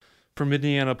From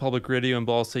Indiana Public Radio and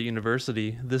Ball State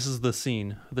University, this is The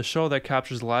Scene, the show that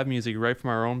captures live music right from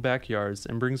our own backyards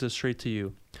and brings it straight to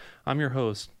you. I'm your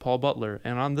host, Paul Butler,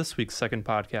 and on this week's second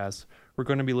podcast, we're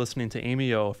going to be listening to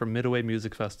Amy O from Midway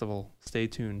Music Festival. Stay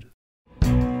tuned.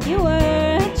 You were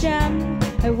a gem,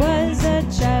 I was a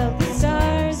child, the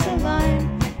stars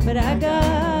aligned, but I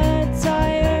got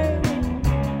tired.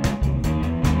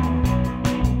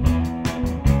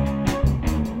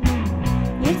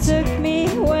 You took me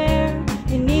where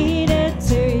you needed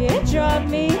to, you dropped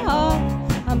me off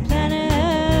on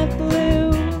planet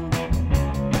blue.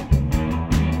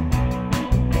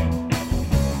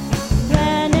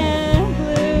 Planet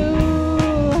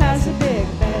blue has a big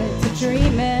bed to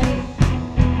dream in,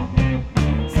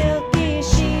 silky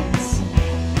sheets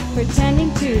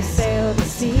pretending to sail the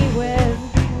sea with,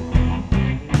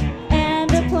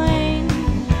 and a plane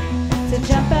to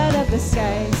jump out of the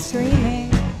sky screaming.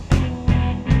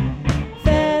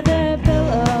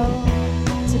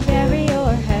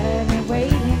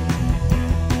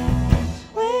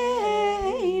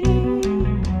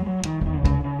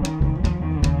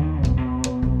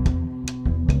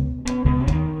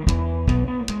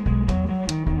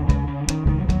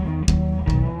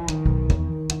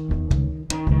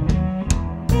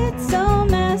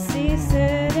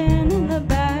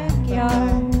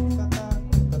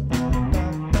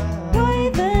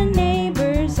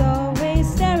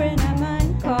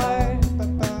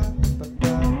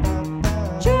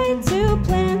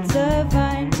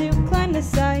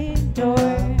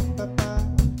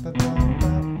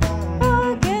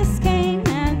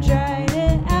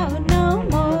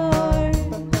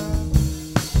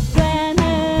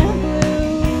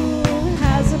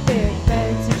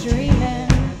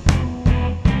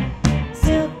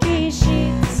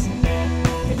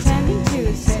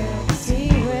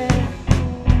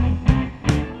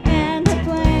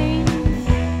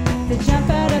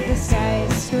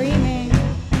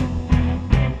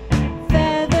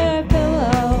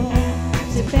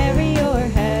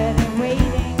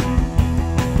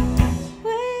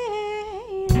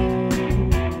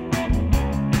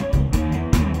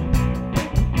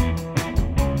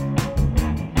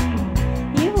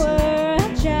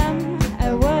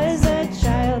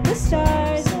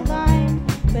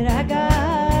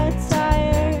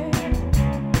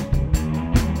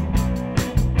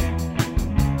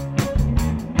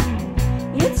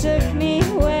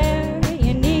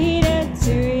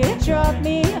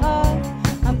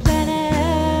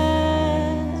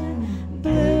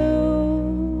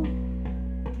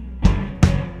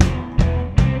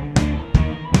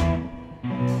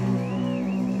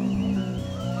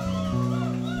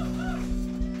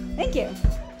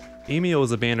 Amy O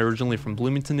is a band originally from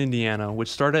Bloomington, Indiana,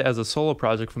 which started as a solo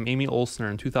project from Amy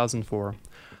Olsner in 2004.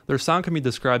 Their sound can be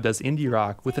described as indie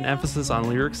rock with an emphasis on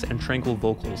lyrics and tranquil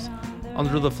vocals.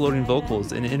 Under the floating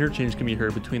vocals, an interchange can be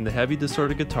heard between the heavy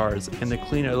distorted guitars and the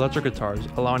clean electric guitars,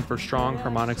 allowing for strong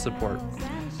harmonic support.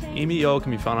 Amy O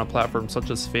can be found on platforms such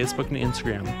as Facebook and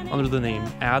Instagram under the name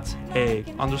 @A_M_Y_O_,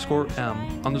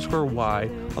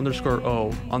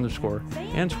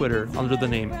 and Twitter under the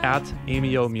name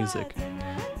 @AmyOMusic.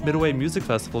 Midway Music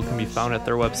Festival can be found at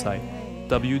their website,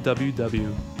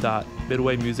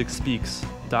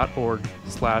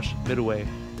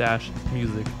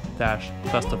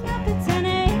 www.midwaymusicspeaks.org/midway-music-festival. At 10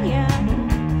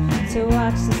 a.m. to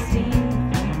watch the steam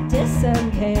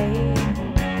dissipate.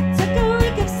 Took a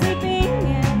week of sleeping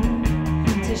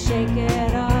in to shake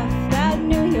it off that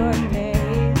New York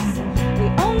pace. We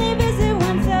only visit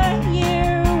once a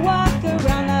year, walk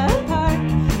around the park,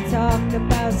 talk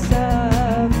about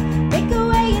stuff, make a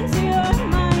way into your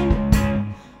mind,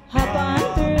 hop on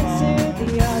through to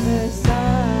the other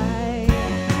side.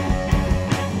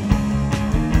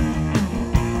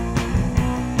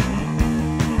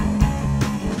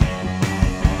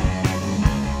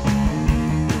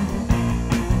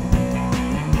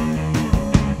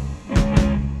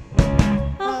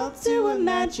 I'll do a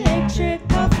magic trick,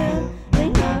 I'll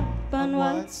filling up on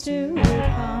what's to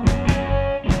come.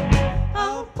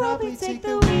 I'll probably take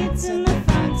the weeds in the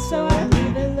front, so I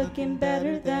leave it looking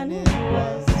better than it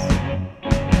was.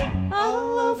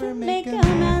 I'll over make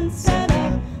 'em and set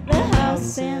up the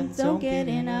house and don't get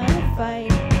in a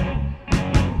fight.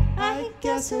 I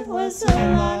guess it was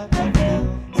a lot of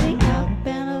building up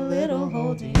and a little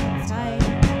holding tight.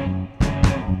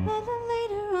 But then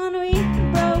later on we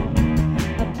broke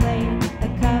a plate, a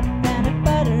cup, and a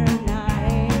butter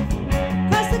knife.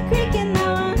 Crossed the creek and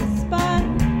now on the spot,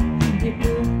 your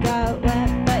boot got wet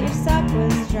but your sock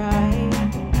was dry.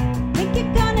 Think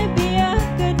you're gonna be a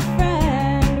good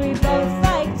friend, we both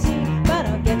like tea, but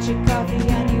I'll get you coffee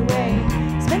anyway.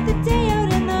 Spent the day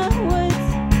out in the woods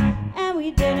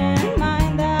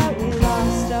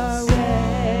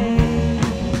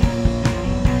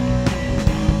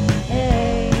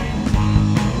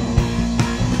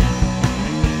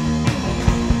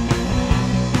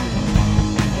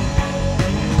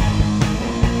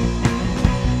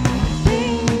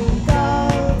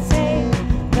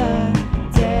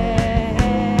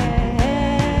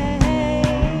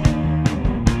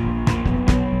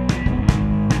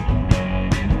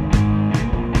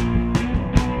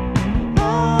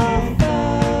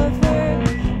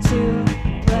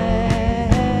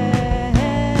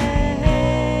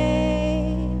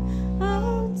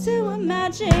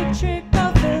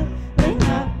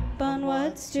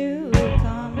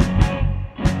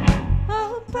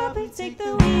take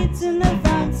the weeds in the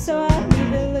front, so I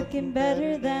leave it looking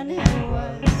better than it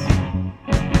was.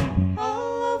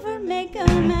 All over, make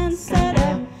amends, set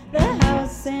up the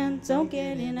house, and don't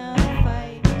get in a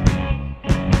fight.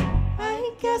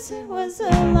 I guess it was a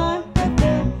lot of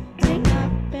building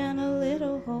up and a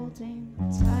little holding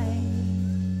tight.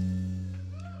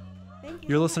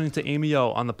 You're listening to Amy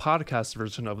O on the podcast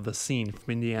version of The Scene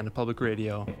from Indiana Public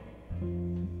Radio.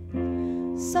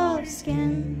 Soft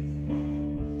skin,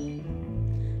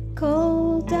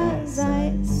 cold as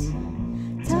ice,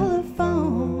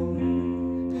 telephone,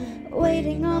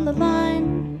 waiting on the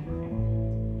line.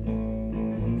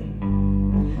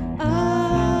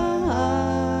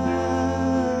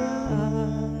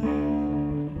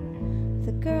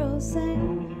 The girl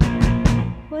sang,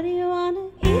 what do you want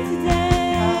to eat today?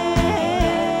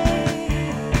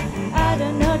 I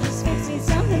don't know, just fix me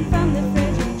something from the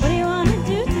fridge. What do you want to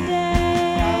do today?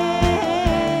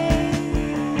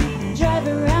 Drive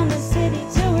around the city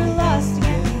till we're lost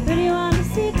again. Who do you want to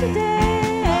see today?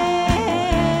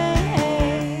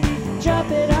 Drop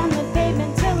it on the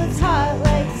pavement till it's hot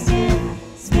like skin,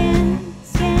 skin,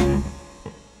 skin.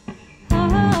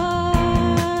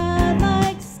 Hot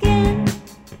like skin.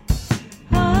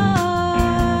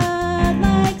 Hot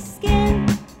like skin.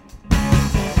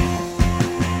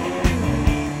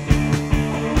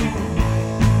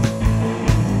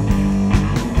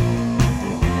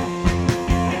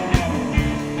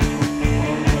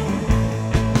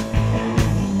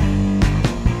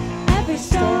 Every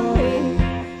story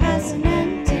has an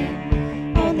ending.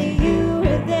 Only you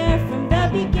were there from the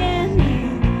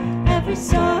beginning. Every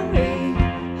story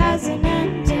has an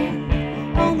ending.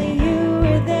 Only you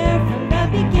were there from the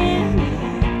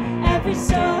beginning. Every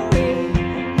story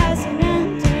has an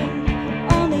ending.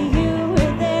 Only you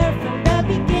were there from the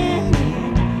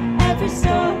beginning. Every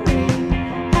story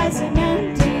has an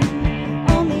ending.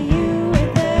 Only you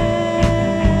were there.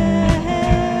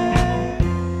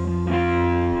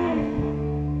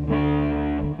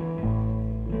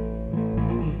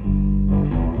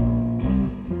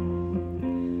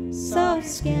 Soft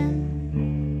skin,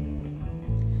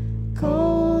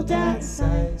 cold as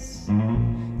ice,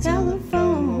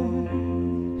 telephone,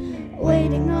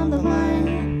 waiting on the line.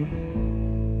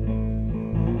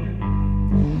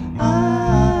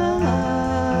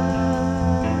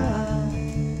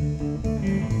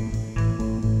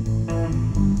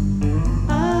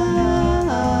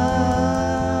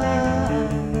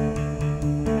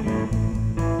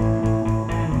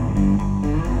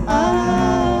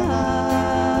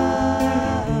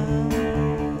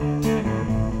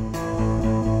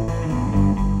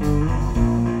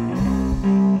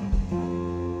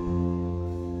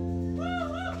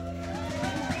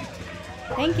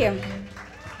 Thank you.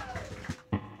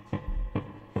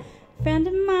 Friend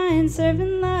of mine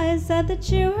serving lies, said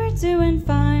that you were doing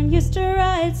fine. Used to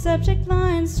write subject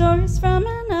lines, stories from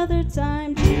another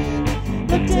time. She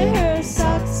looked at her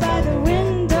socks by the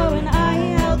window, and I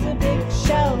held a big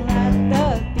shell at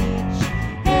the beach.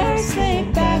 Hair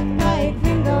slicked back like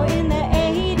Ringo in the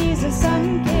 80s, a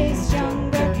sun-kissed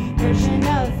younger version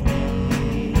of me.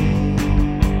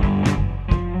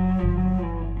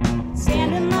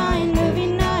 Stand in line, movie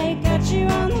night, got you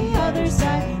on the other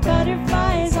side.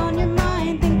 Butterflies on your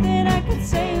mind, think that I could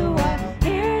stay a while.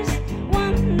 Here's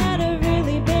one that I've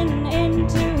really been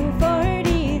into,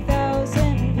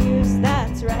 40,000 views,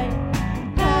 that's right.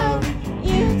 Have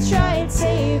you tried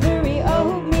savory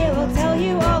oatmeal? I'll tell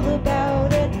you all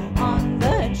about it on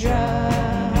the drive.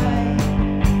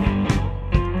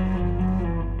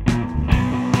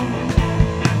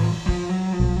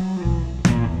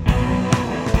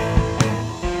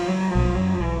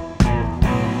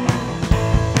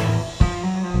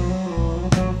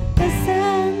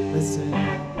 Listen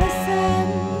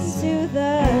to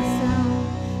the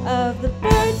sound of the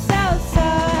birds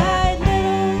outside.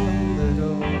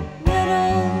 Little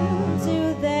do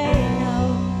they know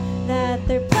that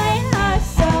they're playing our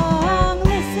song.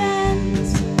 Listen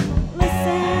to the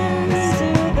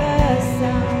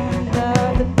sound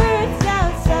of the birds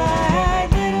outside.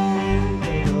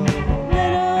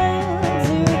 Little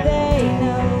do they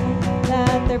know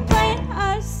that they're playing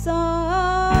our song.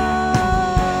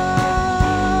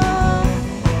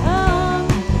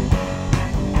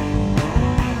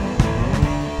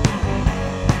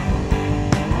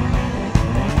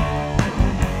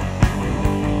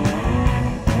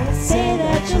 Say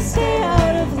that you'll stay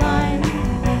out of line.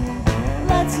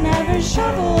 Let's never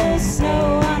shovel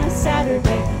snow on a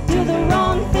Saturday. Do the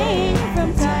wrong thing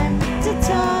from time to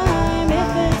time.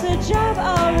 If it's a job,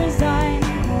 I'll resign.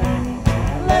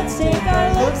 Let's take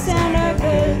our looks and our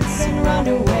goods and run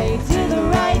away. Do the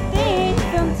right thing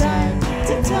from time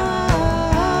to time.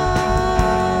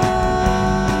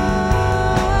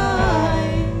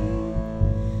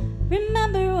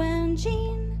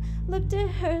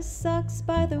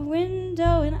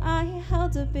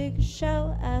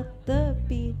 seashell at the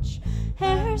beach.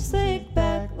 Hair slicked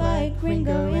back like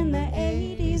Ringo in the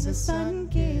 80s, a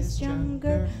sun-kissed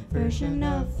younger version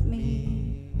of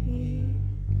me.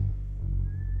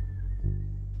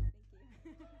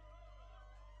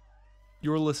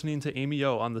 You're listening to Amy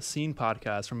O on the Scene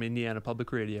podcast from Indiana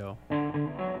Public Radio.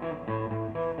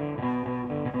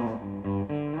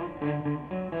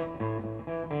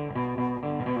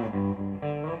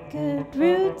 Good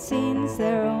routines,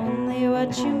 they're only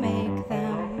what you make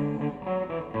them.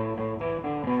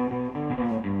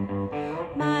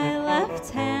 My left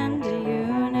hand, a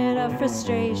unit of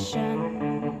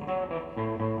frustration.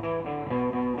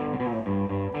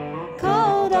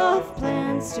 Called off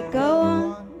plans to go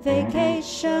on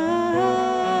vacation.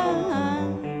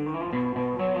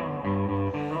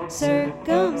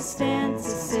 Circumstance, a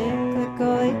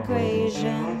cyclical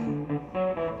equation.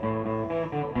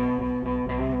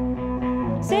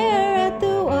 Stare at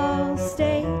the wall,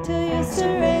 stay till you're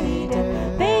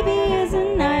serrated. Baby is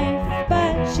a knife,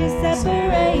 but she's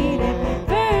separated.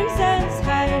 Fern says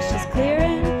hi, she's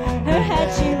clearing her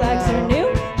head. She likes her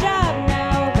new job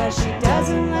now, but she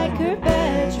doesn't like her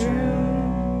bedroom.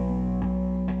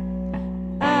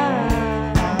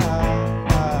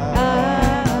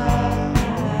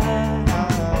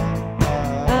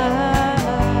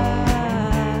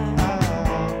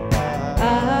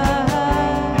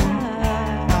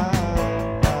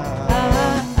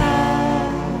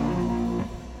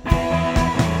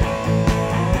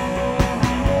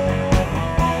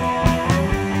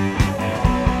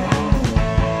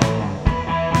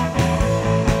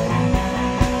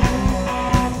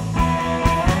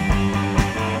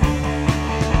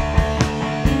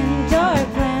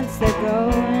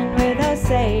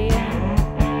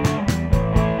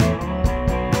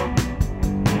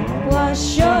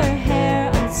 Wash your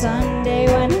hair on Sunday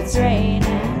when it's raining.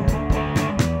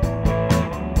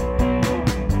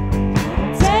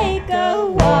 Take a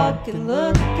walk and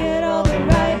look at all the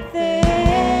right things.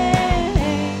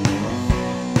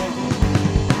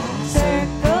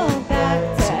 Circle back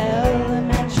to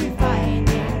elementary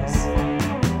findings.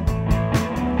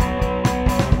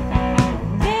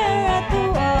 Stare at the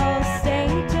wall, stay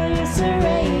till you're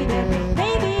serrated.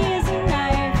 Baby is a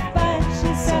knife, but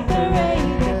she's separated.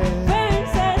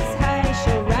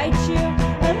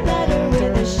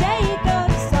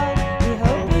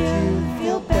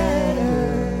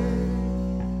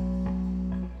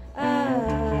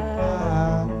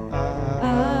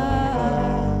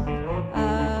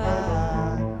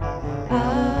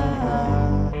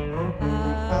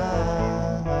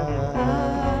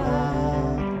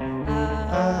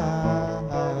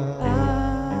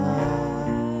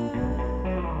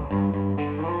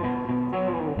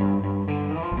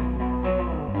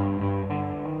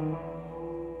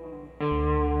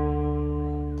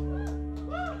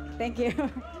 Thank you.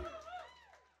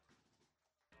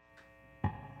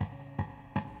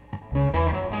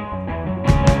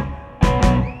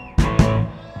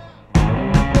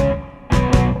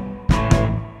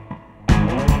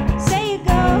 Say you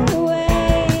go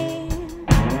away.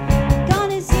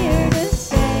 Gone is here to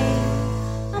stay.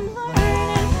 I'm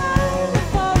learning how to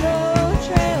follow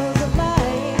trails of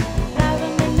light.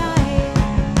 Lavender night.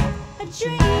 A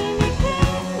dream you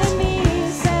came to me,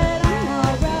 said I'm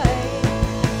alright.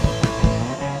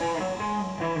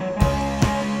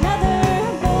 Another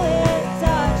bullet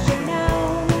dodging now.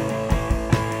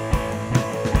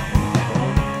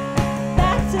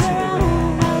 Back to the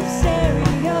realm of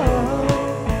stereo.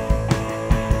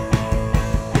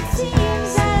 It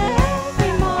seems that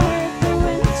every mark the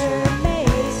winter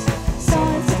makes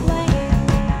someone's to blame.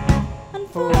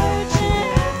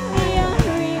 Unfortunately,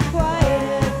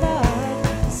 unrequited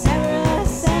love is never the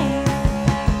same.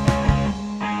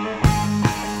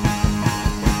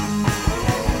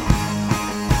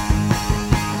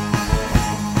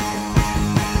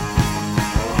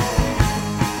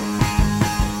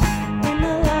 In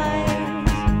the light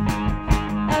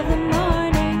of the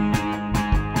morning,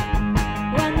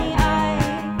 when the eye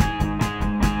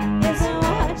isn't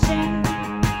watching,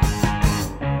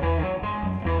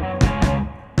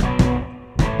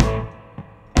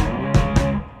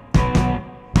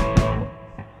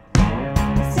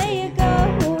 say you go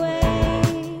away.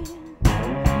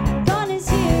 Gone is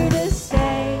here to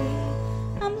stay.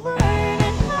 I'm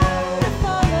learning how to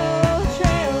follow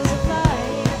trails of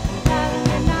light.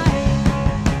 Lavender night.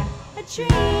 A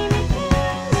dream you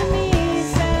came to me,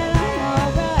 said I'm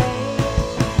alright.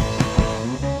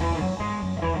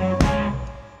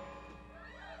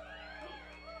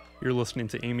 You're listening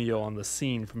to Amy O on the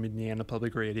Scene from Indiana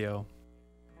Public Radio.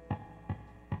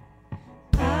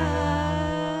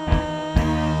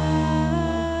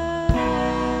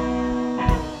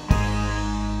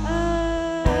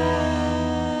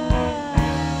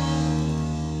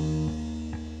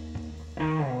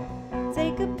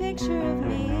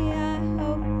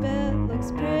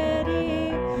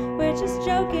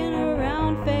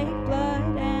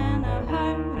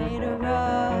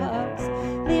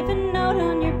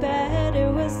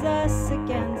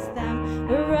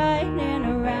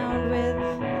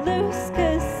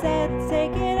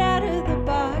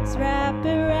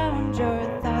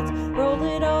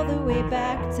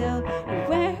 back till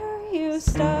where you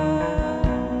started.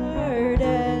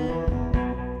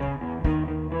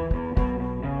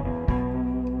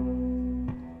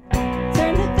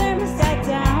 Turn the thermostat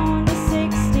down to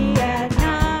 60 at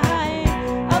night.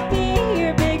 I'll be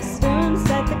your big spoon,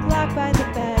 set the clock by the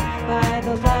bed, by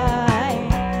the light.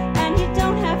 And you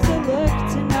don't have to look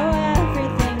to know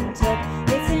everything took.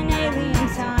 It's an alien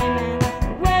time and the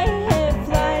way it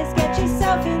flies. Get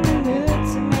yourself in the mood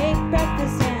to make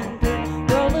breakfast and put,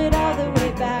 roll it all the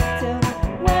way back till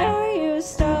where you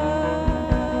started.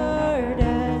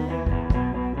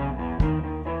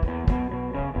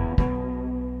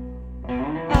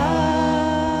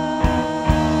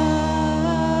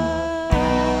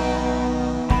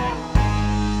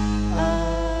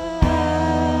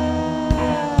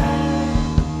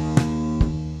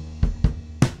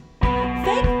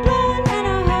 Fake blood and a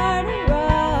heart of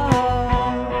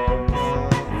rose.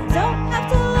 Don't have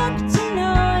to look to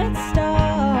know it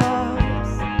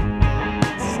stops.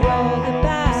 Roll the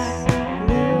back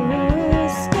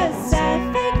loose, 'cause that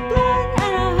fake blood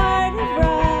and a heart of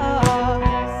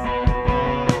rose.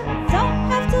 Don't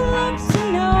have to look to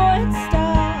know it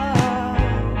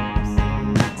stops.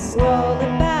 Roll the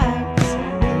back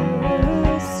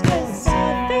loose, 'cause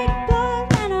that fake blood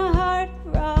and a heart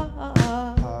of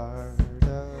rose.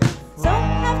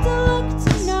 Don't have to look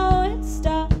to know it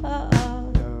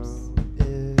stops.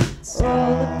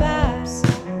 Roll the backs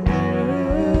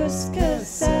loose,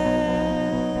 'cause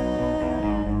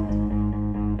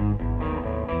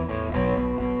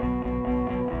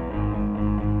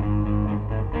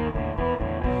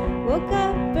woke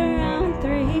up around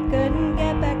 3, couldn't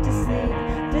get back to sleep.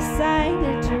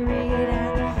 Decided to read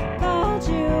and called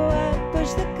you up.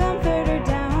 Push the comforter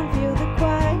down, feel the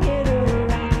quiet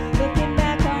around. Looking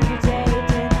back on your day,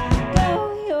 did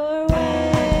go your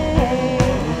way.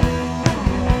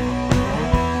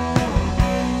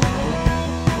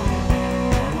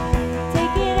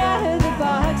 Take it out of the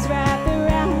box, wrap it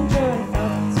around your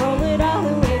thoughts, roll it all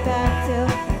the way back till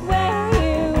where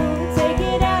you. Take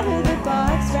it out of the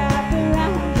box, wrap it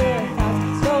around your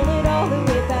thoughts, roll it all the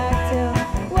way back till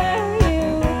where you.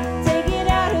 Take it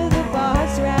out of the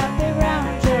box, wrap it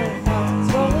around your thoughts,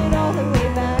 roll it all the way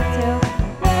back till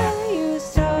where you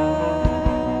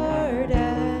started.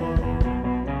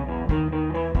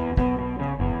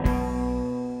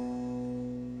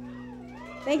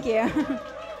 Thank you.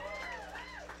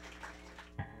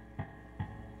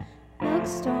 Milk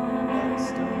storm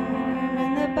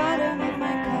in the bottom of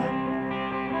my cup.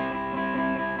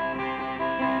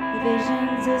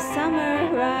 Visions of summer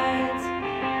rides.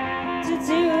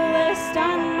 To-do list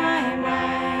on my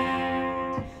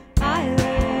mind. I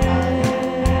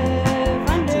live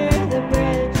under the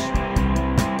bridge.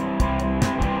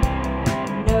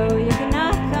 No, you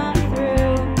cannot come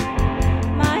through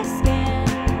my skin.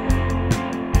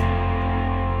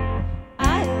 I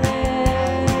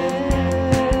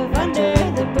live under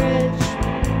the bridge.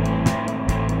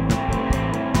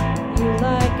 You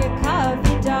like your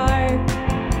coffee dark.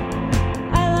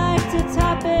 I like to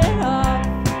top it off.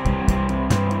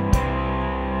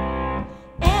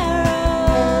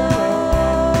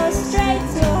 Arrow straight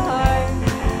to heart.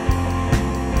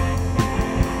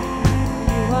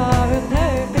 You are a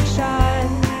perfect shot.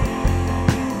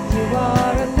 You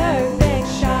are a perfect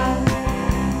shot.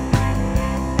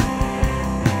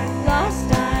 Lost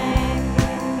time,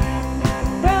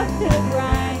 broke the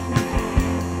grind.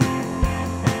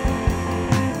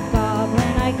 Bob,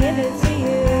 when I give it to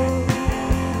you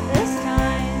this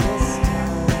time,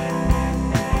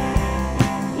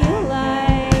 you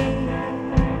like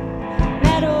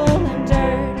metal and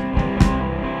dirt.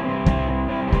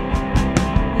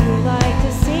 You like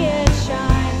to see it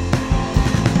shine.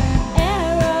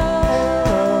 Arrow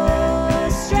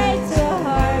straight to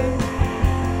heart.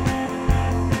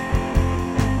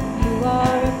 You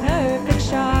are a perfect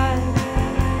shot.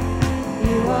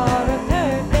 You are a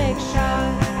perfect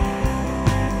shot.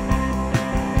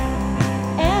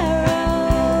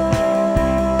 Arrow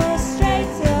straight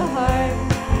to heart.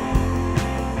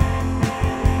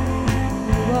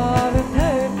 You are a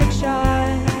perfect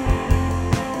shot.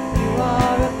 You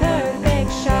are a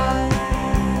perfect shot.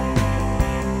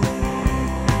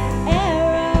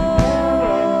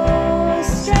 Arrow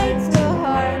straight to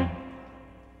heart.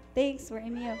 Thanks, we're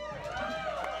Amy O.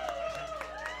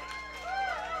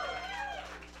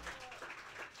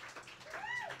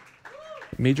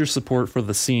 Major support for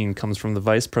the scene comes from the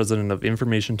Vice President of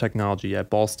Information Technology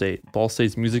at Ball State, Ball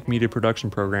State's music media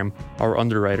production program, our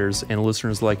underwriters, and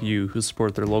listeners like you who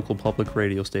support their local public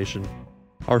radio station.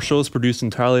 Our show is produced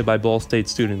entirely by Ball State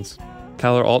students: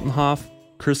 Kyler Altenhoff,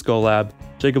 Chris Golab,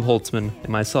 Jacob Holtzman, and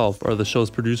myself are the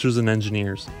show's producers and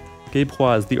engineers. Gabe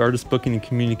Hua is the artist booking and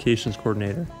communications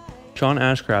coordinator. Sean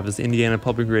Ashcraft is Indiana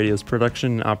Public Radio's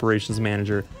production and operations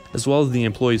manager, as well as the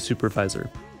employee supervisor.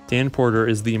 Dan Porter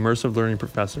is the immersive learning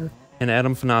professor, and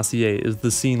Adam Fonacier is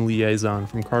the scene liaison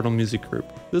from Cardinal Music Group.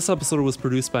 This episode was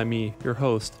produced by me, your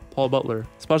host, Paul Butler.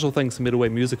 Special thanks to Midway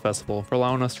Music Festival for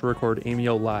allowing us to record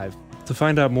Amio live. To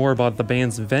find out more about the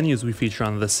band's venues we feature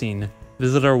on The Scene,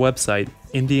 visit our website,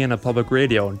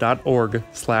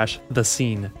 indianapublicradio.org/The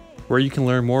Scene, where you can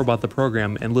learn more about the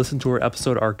program and listen to our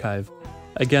episode archive.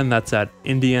 Again, that's at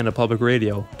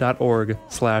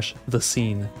indianapublicradio.org/The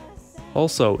Scene.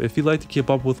 Also, if you'd like to keep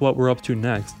up with what we're up to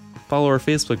next, follow our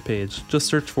Facebook page. Just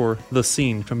search for The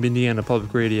Scene from Indiana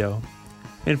Public Radio.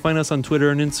 And find us on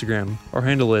Twitter and Instagram. Our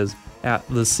handle is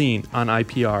 @TheScene on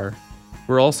IPR.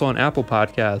 We're also on Apple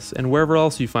Podcasts and wherever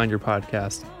else you find your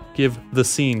podcast. Give The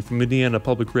Scene from Indiana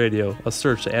Public Radio a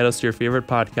search to add us to your favorite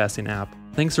podcasting app.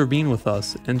 Thanks for being with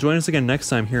us, and join us again next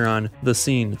time here on The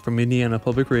Scene from Indiana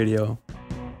Public Radio.